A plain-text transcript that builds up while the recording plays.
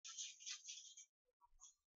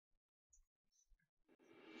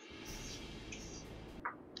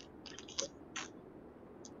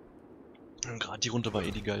Gerade die Runde war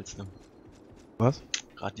eh die geilste. Was?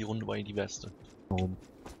 Gerade die Runde war eh die beste. Warum?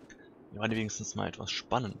 Die war wenigstens mal etwas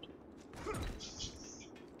spannend.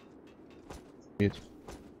 Geht.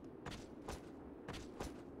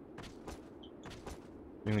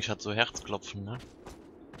 Ich hatte so Herzklopfen, ne?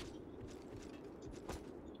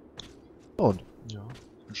 Und? Ja,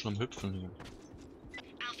 ich bin schon am Hüpfen hier.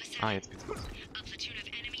 Ah, jetzt geht's los.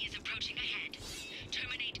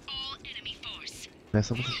 Der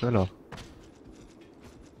ist ein bisschen schneller.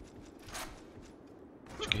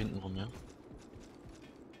 Ich geh hinten rum, ja?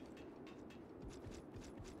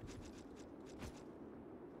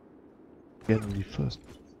 Gerne die First.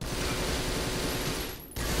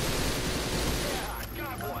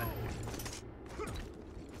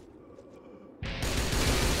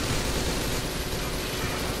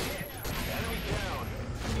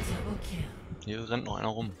 Hier rennt noch einer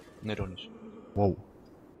rum. Ne, doch nicht. Wow.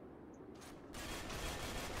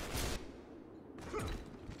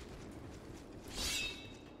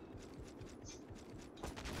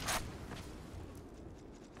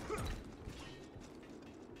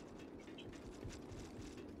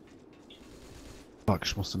 Fuck,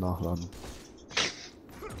 ich musste nachladen.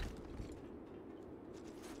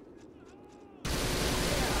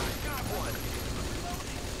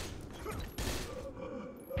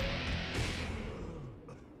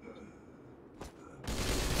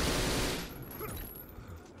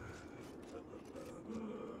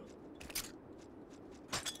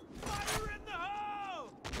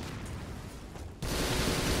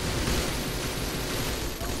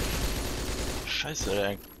 Scheiße,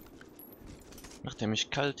 der macht der mich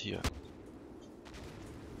kalt hier.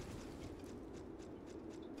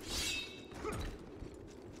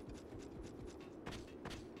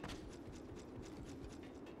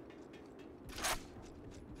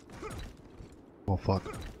 Oh fuck.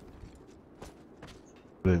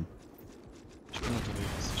 Problem. Ich bin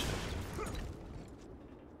unterwegs, ich helfe.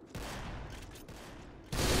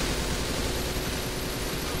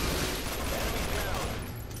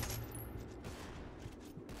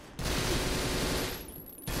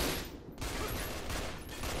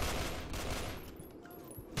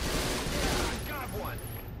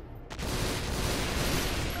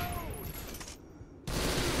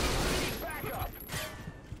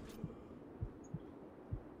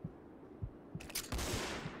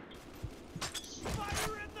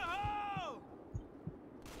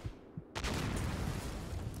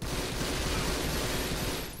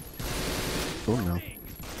 So, ja.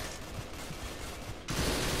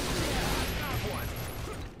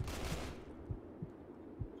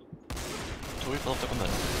 Tobi, pass auf, da kommt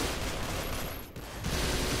einer.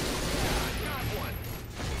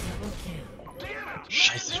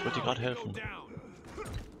 Scheiße, ich wollte dir gerade helfen.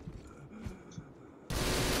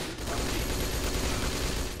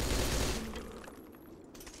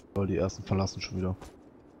 Weil die ersten verlassen schon wieder.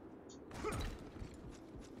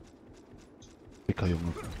 Dicker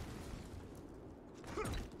Junge.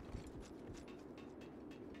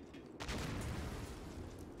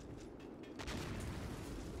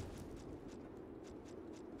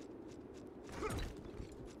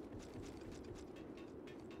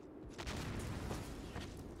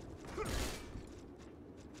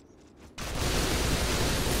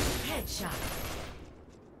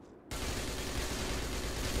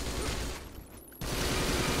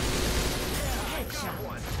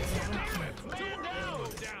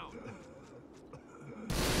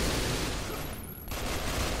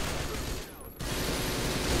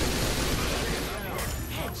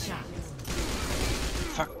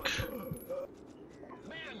 Fuck.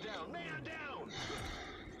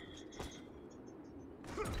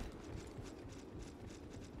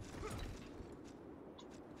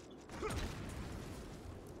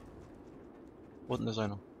 Unten ist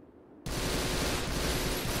einer.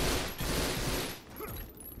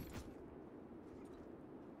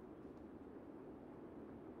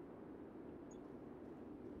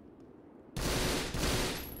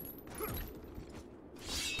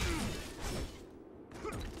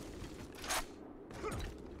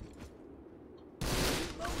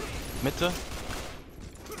 Mitte.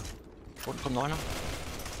 Unten kommt noch einer.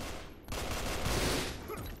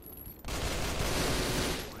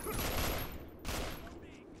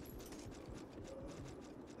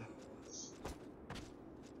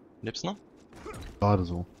 Lebst noch? Gerade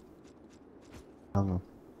so. Lange.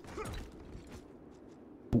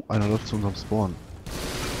 Einer läuft zu unserem Spawn.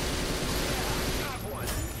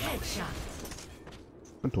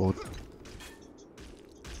 Bin tot.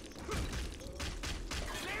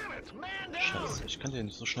 Scheiße, ich kann dir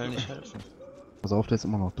nicht so schnell nicht helfen. Pass auf, der ist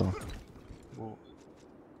immer noch da. Wo?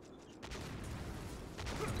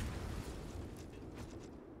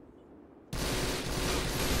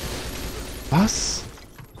 Was?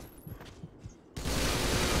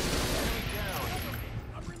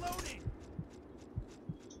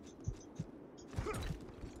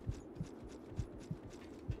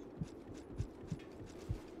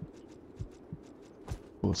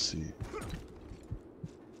 Pussy.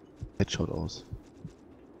 Headshot aus.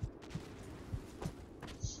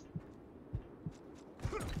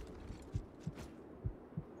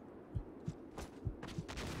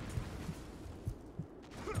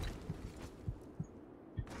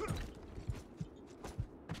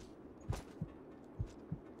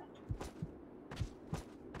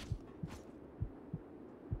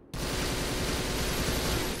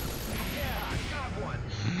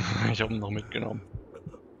 Ich habe ihn noch mitgenommen.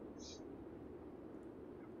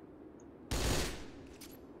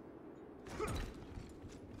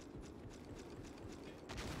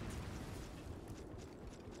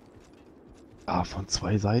 Ah, von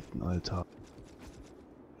 2 Seiten, Alter.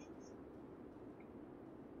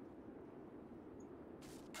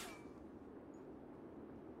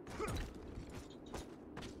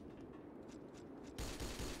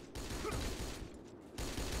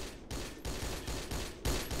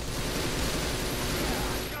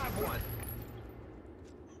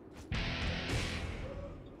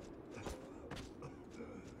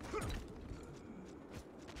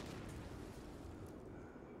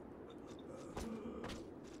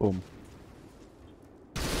 Boom.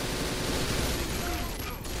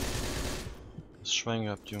 Das Schwein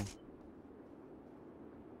gehabt, Junge.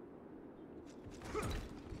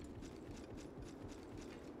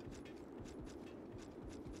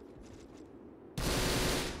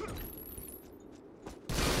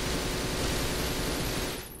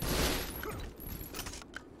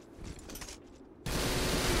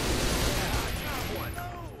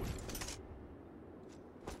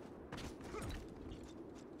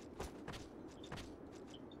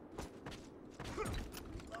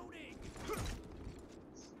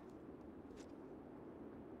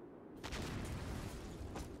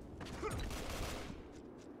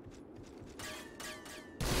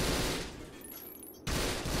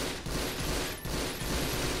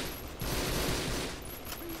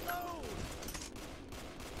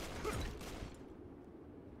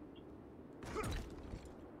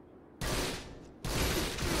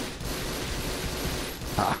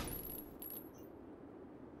 Ah.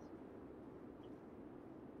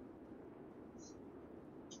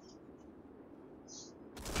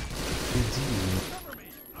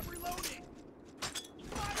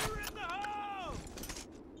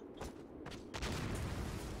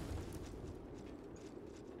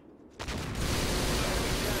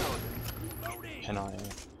 Penner, ey.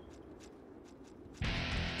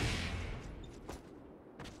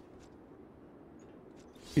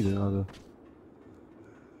 Wie denn alle?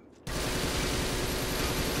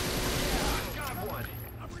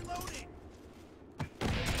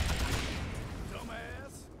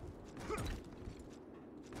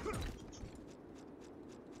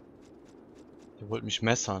 Der wollte mich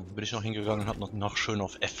messern. Bin ich noch hingegangen und hab noch schön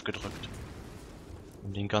auf F gedrückt.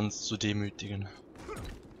 Um den ganz zu demütigen.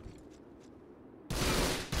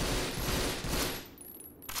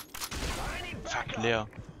 Fuck, leer.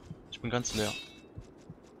 Ich bin ganz leer.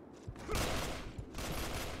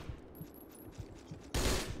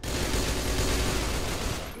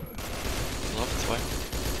 So, auf 2.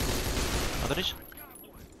 Hat er dich?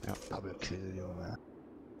 Ja. Double Kill, Junge.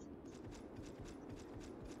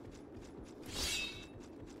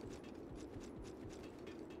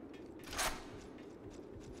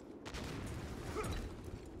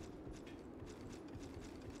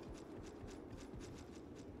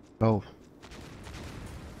 Lauf.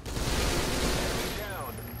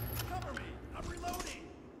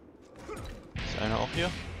 Ist einer auch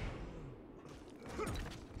hier?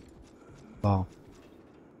 Wow.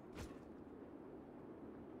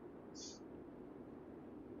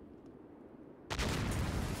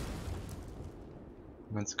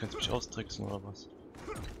 Meinst du, kannst mich austricksen oder was?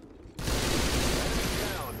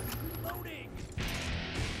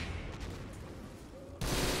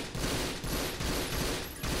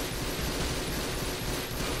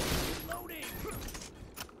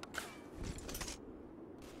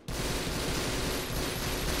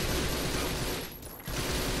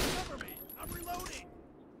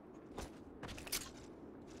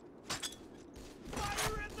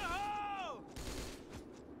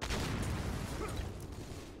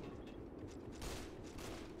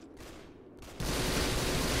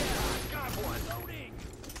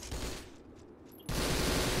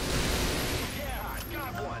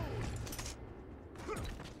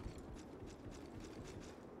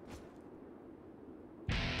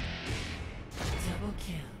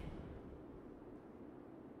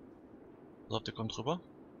 So, der kommt rüber.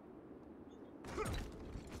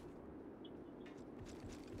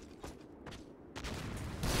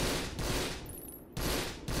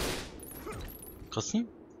 Christen?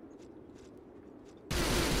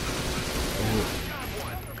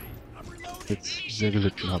 Jetzt sehr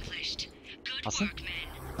gelitten habe. Hast du?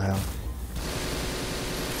 Naja.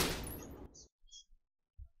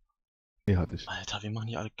 Nee, hatte ich. Alter, wir machen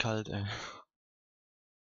hier alle kalt, ey.